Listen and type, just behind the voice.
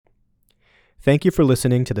Thank you for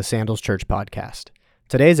listening to the Sandals Church podcast.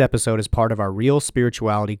 Today's episode is part of our Real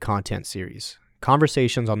Spirituality content series,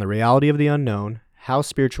 conversations on the reality of the unknown, how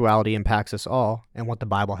spirituality impacts us all, and what the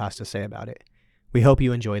Bible has to say about it. We hope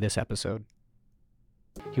you enjoy this episode.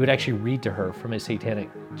 He would actually read to her from a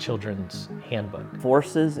satanic children's handbook.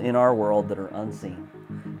 Forces in our world that are unseen,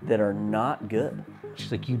 that are not good.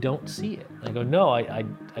 She's like, you don't see it. And I go, no, I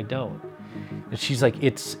don't. And she's like,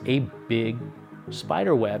 it's a big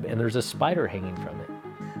spider web and there's a spider hanging from it.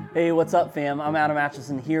 Hey, what's up, fam? I'm Adam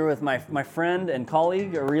Atchison here with my friend and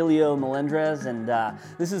colleague, Aurelio Melendrez, and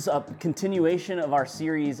this is a continuation of our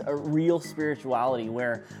series, Real Spirituality,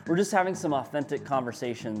 where we're just having some authentic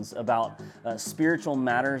conversations about spiritual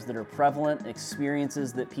matters that are prevalent,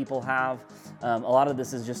 experiences that people have. A lot of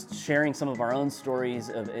this is just sharing some of our own stories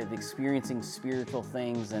of experiencing spiritual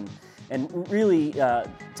things and really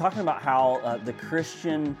talking about how the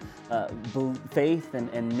Christian faith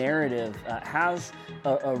and narrative has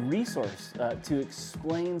a resource to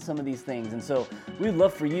explain some of these things. And so we'd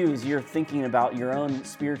love for you, as you're thinking about your own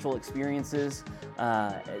spiritual experiences,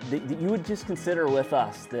 that you would just consider with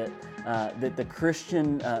us that the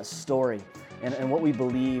Christian story and what we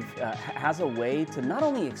believe has a way to not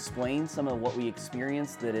only explain some of what we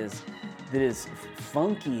experience that is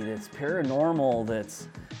funky, that's paranormal, that's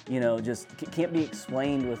just can't be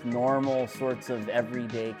explained with normal sorts of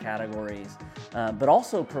everyday categories, but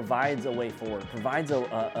also provides a way forward, provides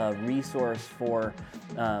a resource for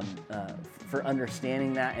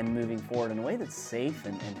understanding that and moving forward in a way that's safe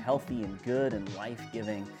and healthy and good and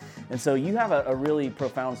life-giving. And so you have a really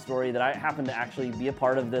profound story that I happen to actually be a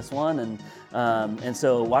part of this one, and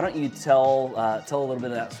so why don't you tell a little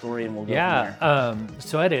bit of that story and we'll go from there.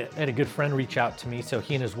 So I had a good friend reach out to me. So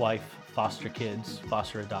he and his wife foster kids,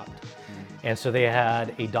 foster adopt. And so they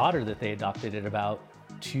had a daughter that they adopted at about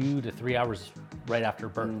 2 to 3 hours right after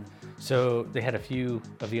birth. So they had a few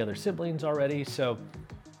of the other siblings already. So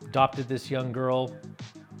adopted this young girl,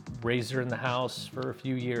 raised her in the house for a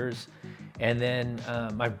few years. And then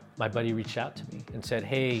my buddy reached out to me and said,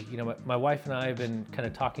 hey, my wife and I have been kind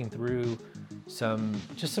of talking through some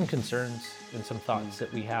concerns and some thoughts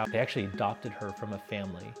that we have. They actually adopted her from a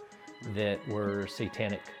family that were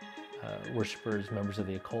satanic worshipers, members of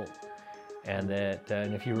the occult, and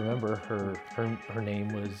if you remember, her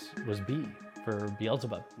name was B for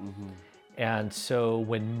Beelzebub. Mm-hmm. And so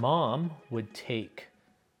when Mom would take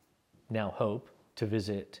now Hope to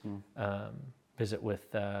visit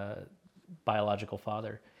with biological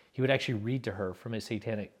father, he would actually read to her from a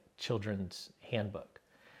satanic children's handbook.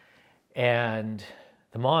 And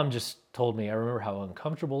the mom just told me, I remember how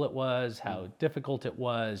uncomfortable it was, how difficult it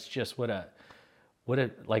was, just what a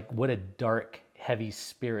dark, heavy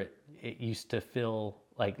spirit it used to feel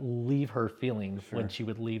like leave her feeling when she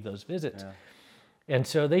would leave those visits. Yeah. And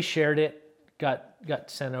so they shared it, got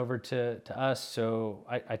sent over to us. So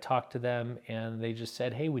I talked to them and they just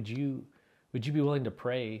said, hey, would you be willing to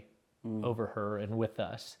pray over her and with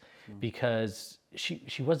us? Because she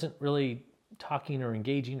wasn't really talking or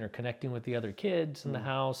engaging or connecting with the other kids in the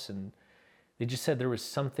house. And they just said there was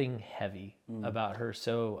something heavy about her.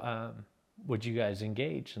 So, would you guys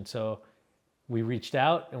engage? And so we reached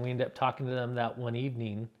out and we ended up talking to them that one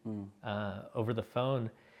evening over the phone.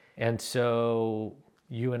 And so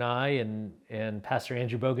you and I and Pastor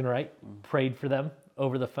Andrew Bogenwright prayed for them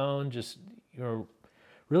over the phone, just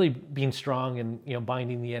really being strong and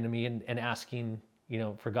binding the enemy and asking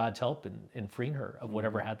for God's help and freeing her of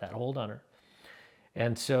whatever had that hold on her.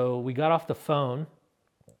 And so we got off the phone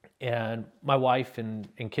and my wife and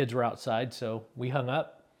kids were outside, so we hung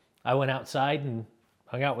up. I went outside and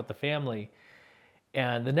hung out with the family.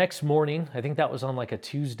 And the next morning, I think that was on like a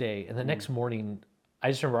Tuesday, and the next morning,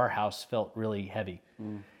 I just remember our house felt really heavy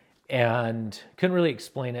and couldn't really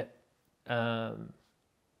explain it.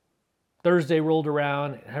 Thursday rolled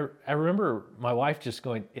around. I remember my wife just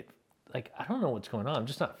going, I don't know what's going on. I'm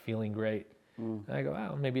just not feeling great. And I go,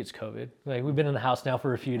 well, maybe it's COVID. Like, we've been in the house now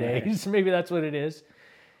for a few days. Maybe that's what it is.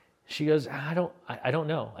 She goes, I don't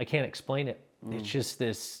know. I can't explain it. It's just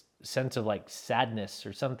this sense of like sadness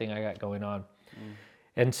or something I got going on.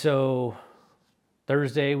 And so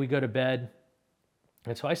Thursday we go to bed,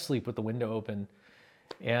 and so I sleep with the window open.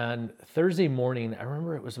 And Thursday morning, I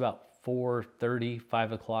remember it was about 4:30,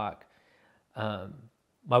 5 o'clock.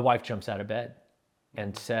 My wife jumps out of bed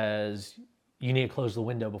and says, you need to close the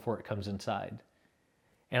window before it comes inside.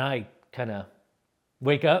 And I kind of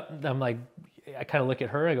wake up. I'm like, I kind of look at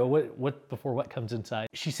her. I go, what before what comes inside?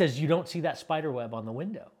 She says, you don't see that spider web on the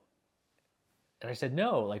window. And I said,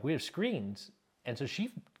 no, like we have screens. And so she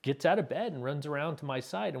gets out of bed and runs around to my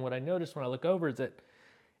side. And what I noticed when I look over is that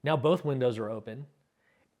now both windows are open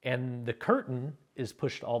and the curtain is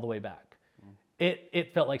pushed all the way back.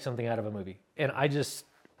 It felt like something out of a movie. And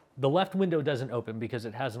the left window doesn't open because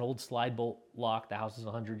it has an old slide bolt lock. The house is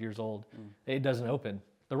 100 years old. It doesn't open.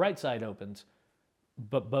 The right side opens,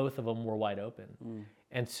 but both of them were wide open.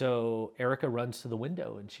 And so Erica runs to the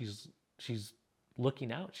window and she's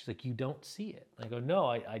looking out. She's like, "You don't see it." I go, "No,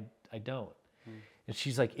 I don't." And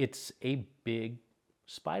she's like, "It's a big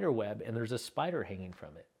spider web and there's a spider hanging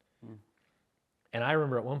from it." And I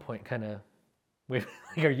remember at one point kind of, "Wait,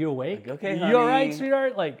 like, are you awake? Like, okay, you honey. all right,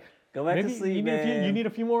 sweetheart? Like, Go back to sleep, you babe." need a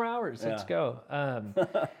few more hours. Yeah. Let's go."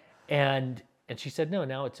 And she said, "No,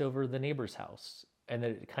 now it's over the neighbor's house." And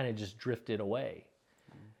then it kind of just drifted away.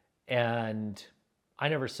 And I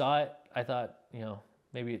never saw it. I thought,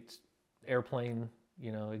 maybe it's airplane,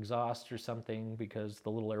 exhaust or something, because the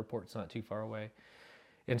little airport's not too far away.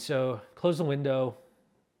 And so close the window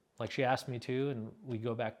like she asked me to, and we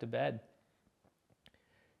go back to bed.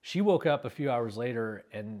 She woke up a few hours later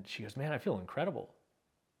and she goes, "Man, I feel incredible.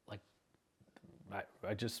 Like,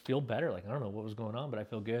 I just feel better. Like, I don't know what was going on, but I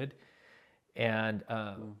feel good." And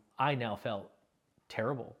I now felt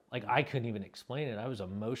terrible. Like, I couldn't even explain it. I was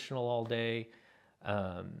emotional all day.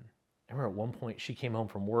 I remember at one point she came home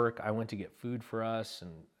from work. I went to get food for us,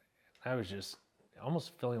 and I was just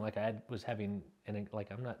almost feeling like was having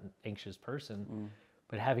I'm not an anxious person,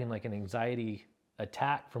 but having like an anxiety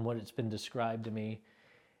attack from what it's been described to me.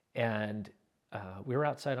 And we were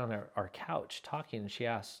outside on our couch talking, and she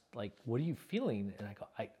asked, like, "What are you feeling?" And I go,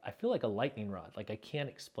 I feel like a lightning rod. Like, I can't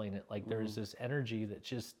explain it. Like, there's this energy that's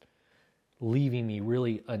just leaving me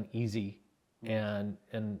really uneasy and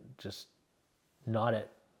just not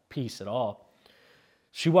at peace at all.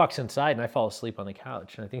 She walks inside and I fall asleep on the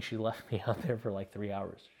couch, and I think she left me out there for like 3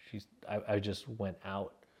 hours. I just went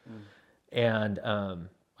out. And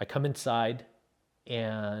I come inside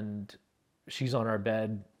and she's on our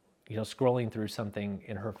bed, scrolling through something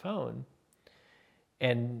in her phone.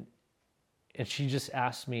 And she just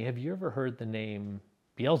asked me, "Have you ever heard the name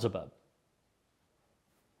Beelzebub?"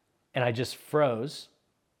 And I just froze.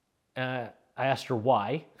 I asked her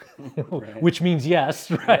why, which means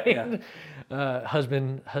yes, right? Yeah.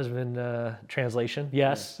 Husband translation,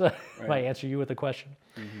 yes. Yeah. Right. I answer you with a question.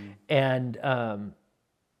 And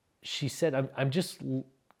she said, "I'm just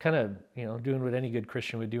kind of doing what any good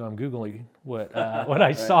Christian would do. I'm Googling what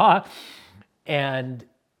I saw," and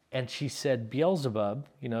she said Beelzebub,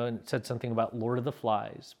 and it said something about Lord of the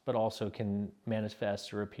Flies, but also can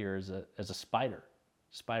manifest or appear as a spider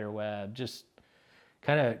web, just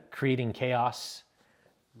kind of creating chaos.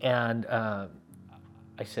 And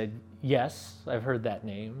I said, "Yes, I've heard that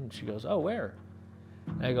name." And she goes, "Oh, where?"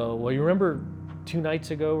 And I go, "Well, you remember 2 nights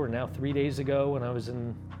ago, or now 3 days ago, when I was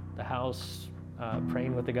in the house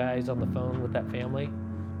praying with the guys on the phone with that family?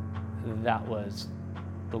 That was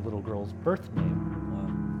the little girl's birth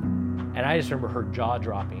name." And I just remember her jaw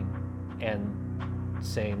dropping and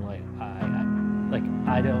saying, like,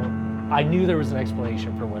 I knew there was an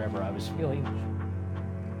explanation for whatever I was feeling.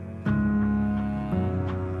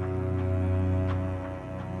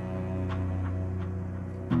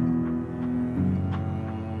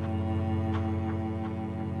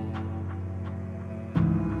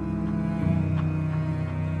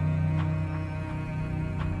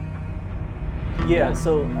 Yeah,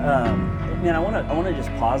 so man, I want to just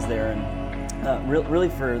pause there and really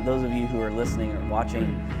for those of you who are listening or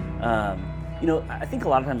watching, I think a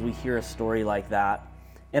lot of times we hear a story like that,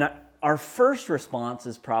 and our first response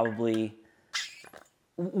is probably,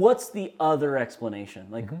 "What's the other explanation?"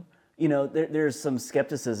 Like, there's some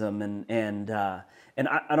skepticism, and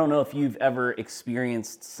I don't know if you've ever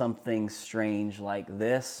experienced something strange like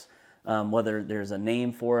this, whether there's a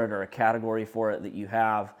name for it or a category for it that you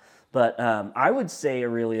have. But I would say,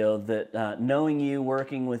 Aurelio, that knowing you,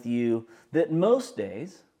 working with you, that most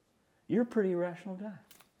days you're a pretty rational guy,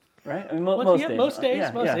 right? I mean, most days.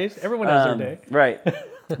 Everyone has their day. Right.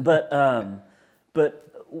 But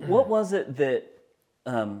what was it that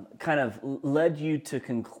kind of led you to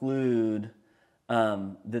conclude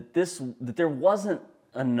that there wasn't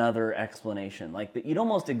another explanation, like that you'd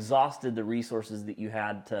almost exhausted the resources that you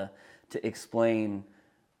had to explain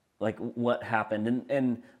like what happened?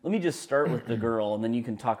 And let me just start with the girl, and then you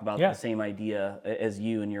can talk about the same idea as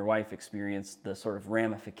you and your wife experienced, the sort of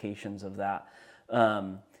ramifications of that.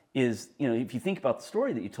 If you think about the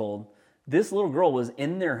story that you told, this little girl was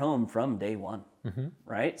in their home from day one,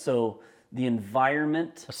 right? So the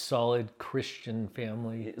environment, a solid Christian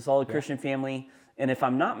family, Christian family. And if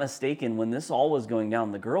I'm not mistaken, when this all was going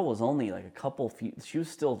down, the girl was only like a couple feet. She was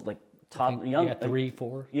still like young. Yeah, 3,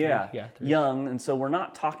 4. Yeah, young. And so we're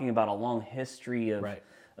not talking about a long history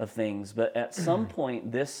of of things. But at some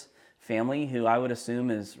point, this family, who I would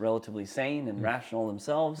assume is relatively sane and rational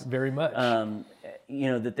themselves, Very much.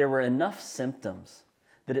 that there were enough symptoms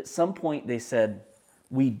that at some point they said,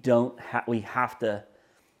 we have to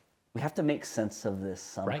make sense of this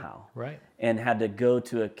somehow. Right. And had to go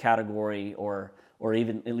to a category or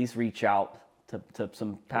even at least reach out to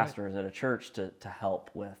some pastors at a church to help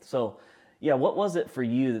with. So, yeah, what was it for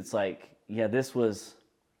you that's like, yeah, this was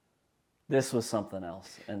something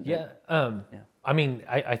else? And I mean,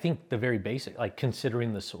 I think the very basic, like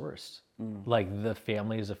considering the source, like the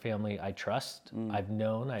family is a family I trust, I've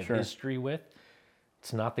known, I have history with.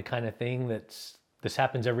 It's not the kind of thing this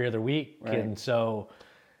happens every other week. Right. And so,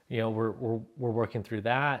 we're working through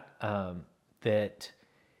that, that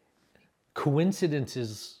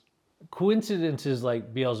coincidences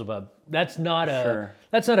like Beelzebub. That's not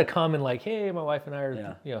a common, like, hey, my wife and I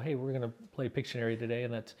are, hey, we're going to play Pictionary today.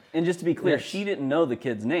 And just to be clear, she didn't know the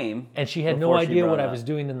kid's name. And she had no idea what I was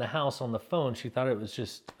doing in the house on the phone. She thought it was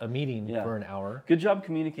just a meeting for an hour. Good job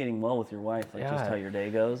communicating well with your wife, like just how your day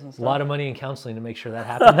goes and stuff. A lot of money in counseling to make sure that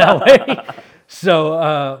happened that way.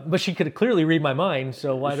 So, but she could clearly read my mind,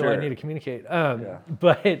 so why do I need to communicate?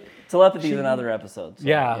 But telepathy is in other episodes.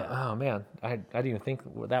 So, oh man, I didn't even think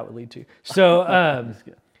what that would lead to. So,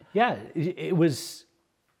 it was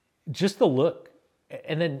just the look.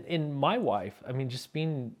 And then in my wife, I mean, she's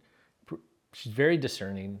very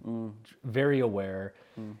discerning, very aware.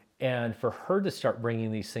 And for her to start bringing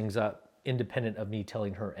these things up independent of me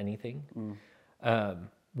telling her anything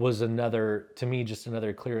was to me, just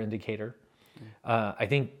another clear indicator. I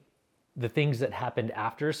think the things that happened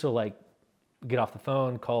after, so like get off the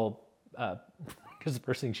phone, call, because the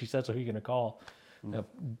first thing she said, so who are you going to call?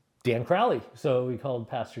 Dan Crowley. So we called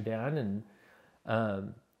Pastor Dan,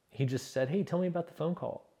 and he just said, hey, tell me about the phone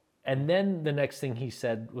call. And then the next thing he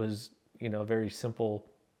said was, very simple,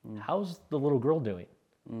 how's the little girl doing?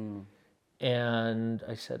 And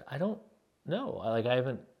I said, I don't know. I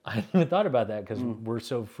haven't even thought about that because we're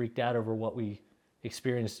so freaked out over what we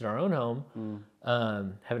experienced in our own home.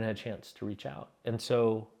 Haven't had a chance to reach out. And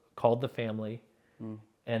so called the family,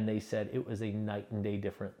 and they said it was a night and day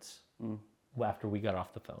difference after we got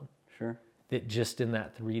off the phone. Sure. That just in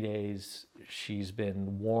that 3 days, she's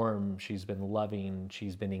been warm, she's been loving,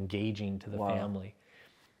 she's been engaging to the family.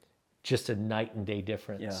 Just a night and day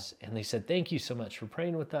difference. Yeah. And they said, thank you so much for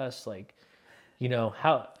praying with us. Like,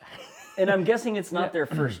 how... And I'm guessing it's not their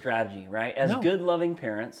first strategy, right? As good, loving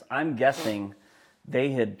parents, I'm guessing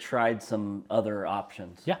they had tried some other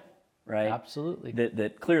options. Yeah. Right? Absolutely.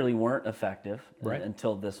 That clearly weren't effective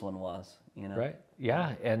until this one was, Right.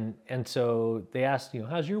 Yeah. And so they asked,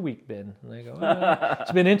 how's your week been? And they go,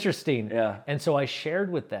 it's been interesting. Yeah. And so I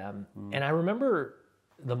shared with them, and I remember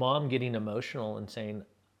the mom getting emotional and saying,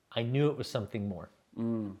 I knew it was something more.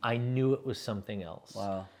 I knew it was something else.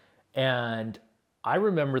 Wow. And I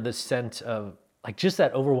remember the sense of, like, just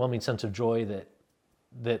that overwhelming sense of joy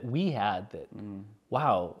that we had, that,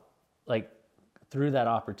 wow, like, through that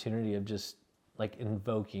opportunity of just, like,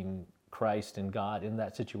 invoking Christ and God in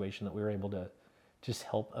that situation, that we were able to just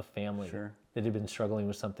help a family that had been struggling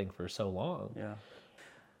with something for so long. Yeah.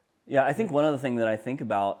 Yeah, I think one other thing that I think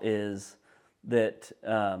about is that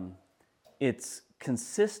it's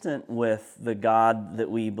consistent with the God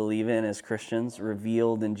that we believe in as Christians,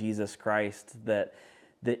 revealed in Jesus Christ, that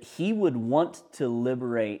he would want to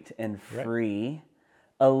liberate and free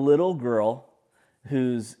a little girl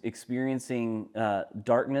who's experiencing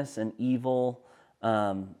darkness and evil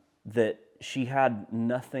that she had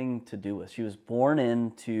nothing to do with. She was born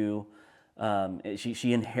into,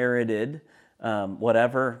 she inherited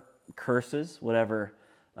whatever curses, whatever,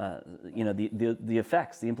 the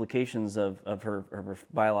effects, the implications of her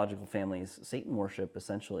biological family's Satan worship,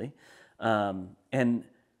 essentially. And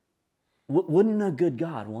wouldn't a good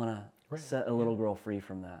God want to set a little girl free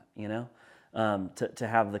from that, to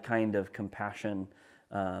have the kind of compassion,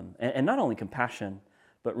 and not only compassion,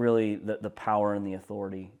 but really the power and the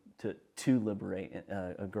authority to liberate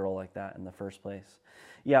a girl like that in the first place.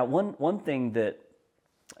 Yeah, one thing that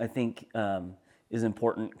I think is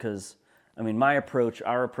important, because our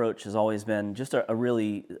approach has always been just a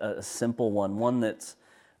really simple one that's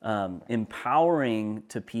empowering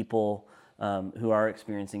to people who are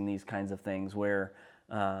experiencing these kinds of things, where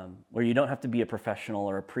you don't have to be a professional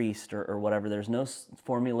or a priest or whatever. There's no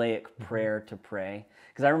formulaic prayer to pray.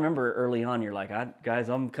 Because I remember early on, you're like, guys,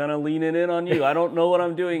 I'm kind of leaning in on you. I don't know what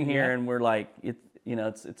I'm doing here. And we're like,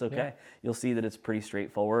 it's okay. Yeah. You'll see that it's pretty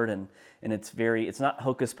straightforward, and it's not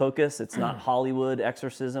hocus pocus. It's not Hollywood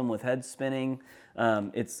exorcism with head spinning.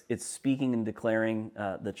 It's speaking and declaring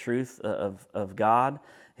the truth of God,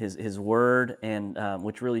 His word, and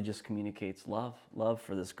which really just communicates love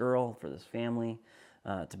for this girl, for this family,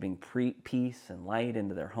 to bring peace and light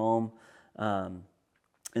into their home.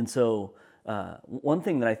 And so one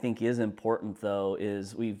thing that I think is important, though,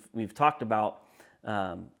 is we've talked about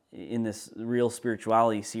in this Real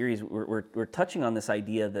Spirituality series, we're touching on this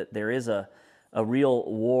idea that there is a real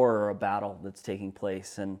war or a battle that's taking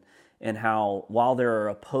place, and how while there are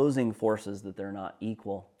opposing forces, that they're not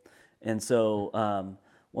equal. And so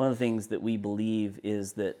one of the things that we believe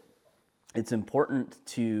is that it's important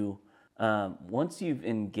to, once you've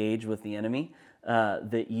engaged with the enemy,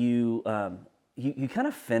 that you kind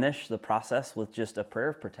of finish the process with just a prayer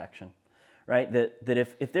of protection, right? That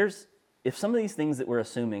if some of these things that we're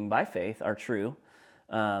assuming by faith are true,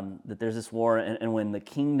 that there's this war, and when the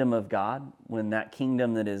kingdom of God, when that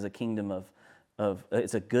kingdom that is a kingdom of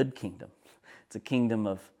it's a good kingdom, it's a kingdom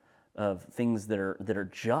of things that are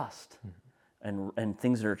just, and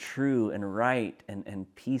things that are true and right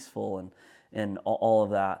and peaceful and all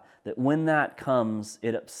of that. That when that comes,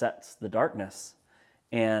 it upsets the darkness,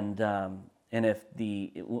 and if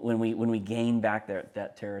when we gain back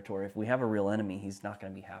that territory, if we have a real enemy, he's not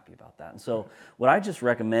going to be happy about that. And so, what I just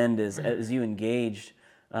recommend is, as you engage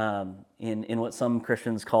in what some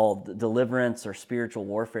Christians call deliverance or spiritual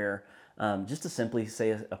warfare, just to simply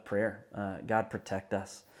say a prayer. God, protect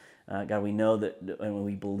us. God, we know that, and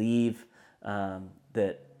we believe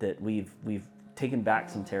that we've taken back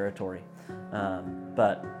some territory,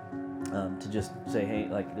 but to just say, hey,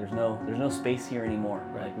 like there's no space here anymore.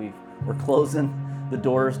 Right. Like we're closing the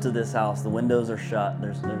doors to this house. The windows are shut.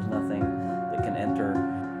 There's nothing that can enter.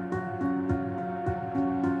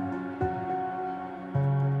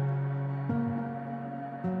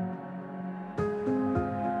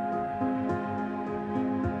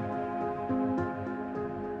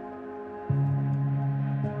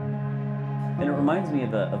 And it reminds me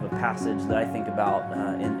of a passage that I think about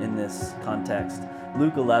in this context.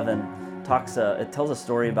 Luke 11 it tells a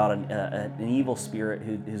story about an evil spirit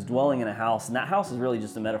who's dwelling in a house, and that house is really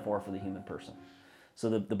just a metaphor for the human person. So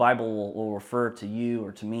the Bible will refer to you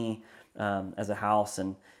or to me as a house,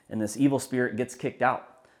 and this evil spirit gets kicked out,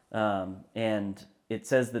 and it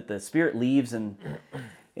says that the spirit leaves and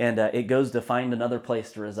it goes to find another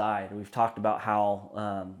place to reside. We've talked about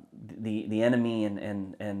how the enemy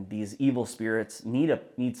and these evil spirits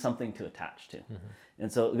need something to attach to. Mm-hmm.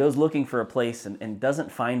 And so it goes looking for a place and doesn't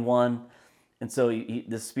find one. And so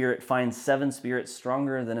the spirit finds 7 spirits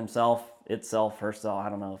stronger than itself, herself. I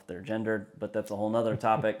don't know if they're gendered, but that's a whole nother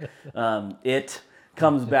topic. It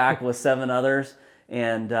comes back with 7 others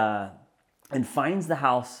and finds the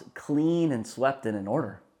house clean and swept and in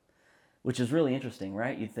order, which is really interesting,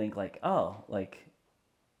 right? You'd think like, oh, like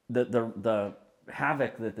the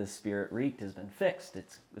havoc that this spirit wreaked has been fixed.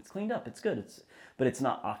 It's cleaned up. It's good. But it's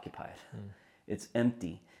not occupied. It's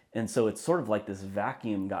empty. And so it's sort of like this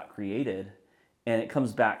vacuum got created, and it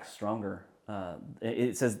comes back stronger.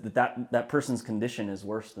 It says that person's condition is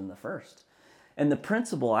worse than the first. And the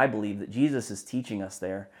principle I believe that Jesus is teaching us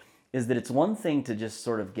there is that it's one thing to just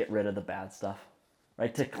sort of get rid of the bad stuff,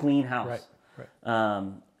 right? To clean house.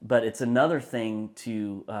 Right. But it's another thing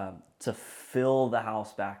to fill the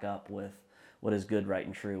house back up with what is good, right,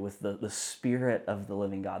 and true, with the Spirit of the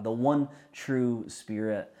living God, the one true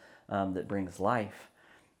Spirit that brings life.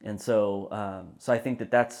 And so I think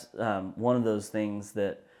that's one of those things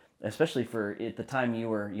that, especially for at the time you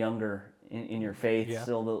were younger in your faith, yeah,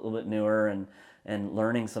 still a little bit newer and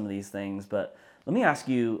learning some of these things. But let me ask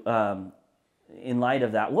you, in light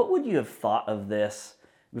of that, what would you have thought of this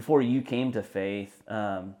before you came to faith?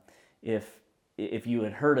 If you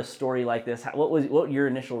had heard a story like this, what would your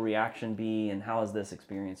initial reaction be, and how has this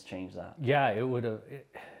experience changed that? Yeah, it would have.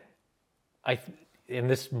 And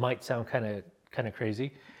this might sound kind of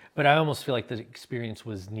crazy, but I almost feel like the experience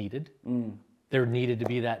was needed. There needed to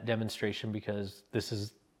be that demonstration because this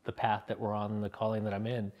is the path that we're on, the calling that I'm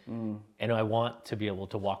in, and I want to be able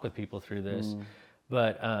to walk with people through this.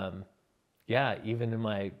 But yeah, even in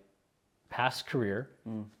my past career,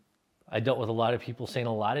 I dealt with a lot of people saying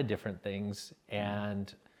a lot of different things,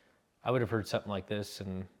 and I would have heard something like this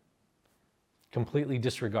and completely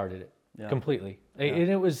disregarded it. Yeah. Completely. Yeah. And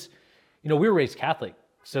it was, we were raised Catholic,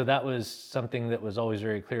 so that was something that was always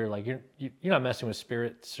very clear. Like you're not messing with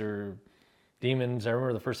spirits or demons. I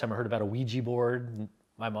remember the first time I heard about a Ouija board, and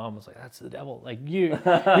my mom was like, "That's the devil." Like you're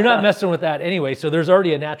not messing with that anyway. So there's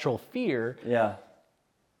already a natural fear. Yeah.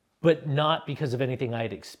 but not because of anything I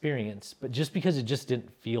had experienced, but just because it just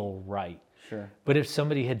didn't feel right. Sure. But if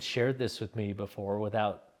somebody had shared this with me before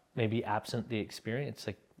without maybe absent the experience,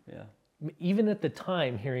 like Yeah. even at the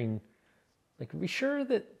time hearing, like, are we sure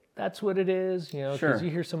that that's what it is? You know, because Sure.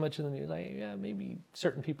 you hear so much in the news, like, yeah, maybe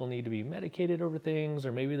certain people need to be medicated over things,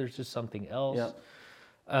 or maybe there's just something else.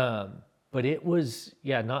 Yeah. But it was,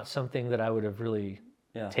 not something that I would have really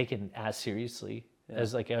Yeah. taken as seriously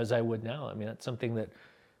as I would now. I mean, that's something that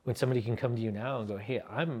when somebody can come to you now and go, hey,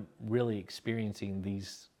 I'm really experiencing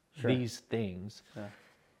these things.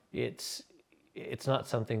 Yeah. It's not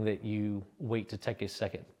something that you wait to take a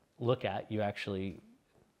second look at. You actually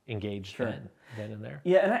engage then and there.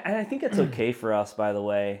 Yeah, and I think it's okay for us, by the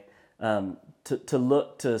way, to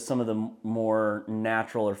look to some of the more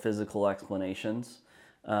natural or physical explanations,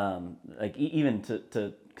 like even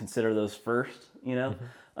to consider those first. You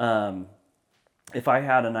know, if I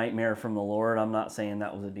had a nightmare from the Lord, I'm not saying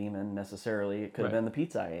that was a demon necessarily. It could have been the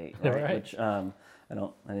pizza I ate, right? Right. Which I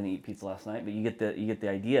didn't eat pizza last night, but you get the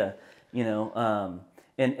idea. You know,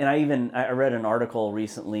 and I read an article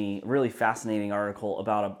recently, a really fascinating article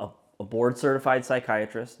about a board certified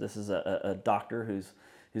psychiatrist. This is a doctor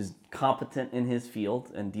who's competent in his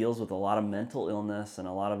field and deals with a lot of mental illness and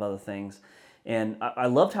a lot of other things. And I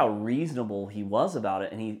loved how reasonable he was about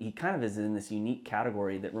it. And he kind of is in this unique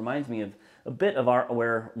category that reminds me of a bit of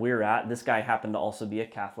where we're at. This guy happened to also be a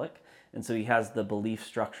Catholic, and so he has the belief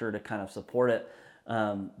structure to kind of support it.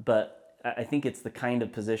 But I think it's the kind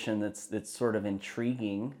of position that's sort of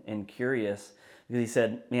intriguing and curious, because he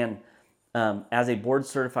said, man, as a board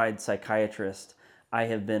certified psychiatrist, I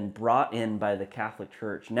have been brought in by the Catholic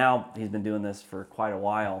Church. Now he's been doing this for quite a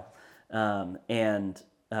while, and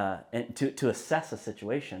to assess a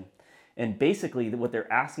situation. And basically what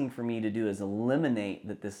they're asking for me to do is eliminate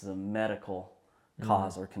that this is a medical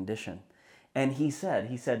cause or condition. And he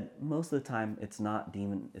said most of the time it's not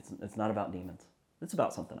about demons. It's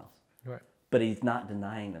about something else. Right. But he's not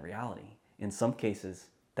denying the reality. In some cases,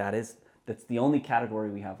 that's the only category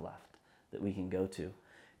we have left that we can go to,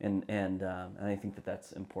 and I think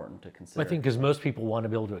that's important to consider. I think because most people want to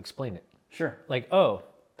be able to explain it. Sure. Like, oh,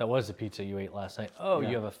 that was the pizza you ate last night. Oh,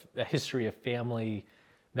 you have a history of family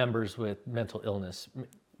members with mental illness.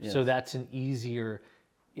 Yes. So that's an easier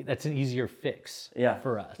fix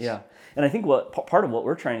for us. Yeah. And I think part of what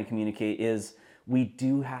we're trying to communicate is we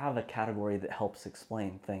do have a category that helps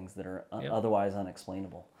explain things that are otherwise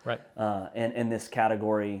unexplainable. Right. And this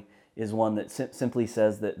category is one that simply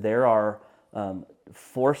says that there are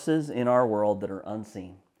forces in our world that are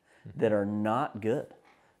unseen, that are not good,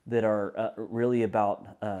 that are really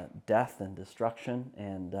about death and destruction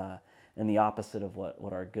and the opposite of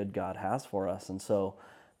what our good God has for us. And so,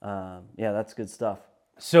 that's good stuff.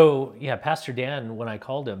 So, Pastor Dan, when I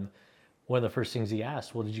called him, one of the first things he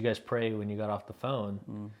asked, well, did you guys pray when you got off the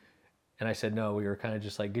phone? And I said, no, we were kind of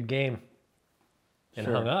just like, good game, and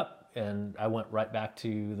hung up. And I went right back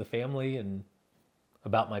to the family and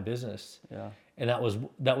about my business. Yeah. And that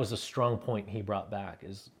was a strong point he brought back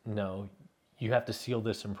is, no, you have to seal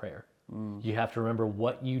this in prayer. You have to remember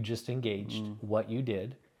what you just engaged, what you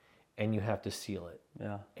did, and you have to seal it.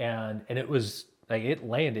 Yeah. And it was like, it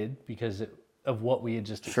landed because of what we had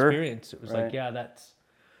just experienced. It was like,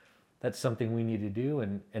 that's something we need to do.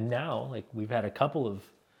 And now, like, we've had a couple of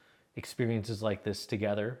experiences like this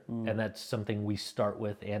together, and that's something we start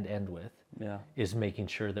with and end with, is making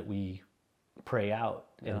sure that we pray out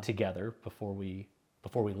and together before we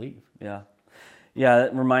leave. Yeah,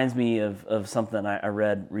 it reminds me of something I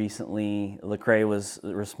read recently. Lecrae was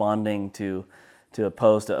responding to a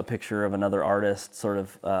post, a picture of another artist sort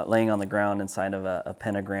of laying on the ground inside of a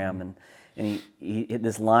pentagram, and he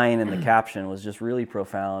this line in the caption was just really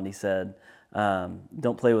profound. He said,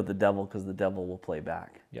 "Don't play with the devil, because the devil will play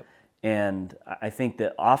back." Yep. And I think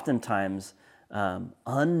that oftentimes,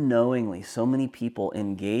 unknowingly, so many people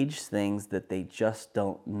engage things that they just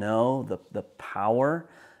don't know the power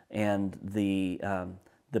and the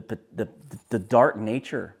dark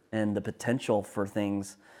nature and the potential for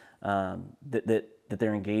things that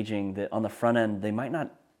they're engaging, that on the front end they might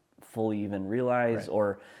not fully even realize,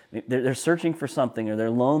 or they're searching for something, or they're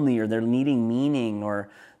lonely, or they're needing meaning, or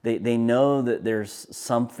they know that there's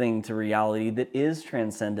something to reality that is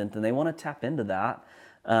transcendent, and they want to tap into that.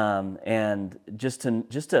 And just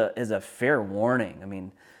to as a fair warning, I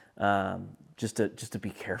mean, just to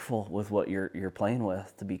be careful with what you're playing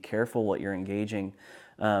with, to be careful what you're engaging,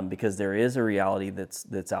 because there is a reality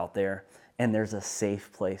that's out there, and there's a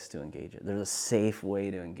safe place to engage it. There's a safe way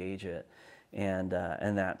to engage it, and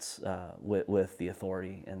that's with the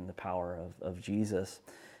authority and the power of Jesus.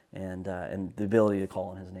 and the ability to call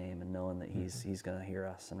on His name and knowing that He's going to hear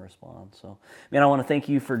us and respond. So, man, I want to thank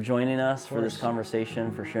you for joining us for this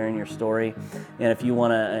conversation, for sharing your story. And if you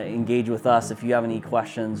want to engage with us, if you have any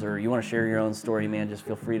questions or you want to share your own story, man, just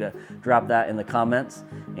feel free to drop that in the comments.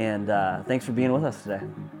 And thanks for being with us today.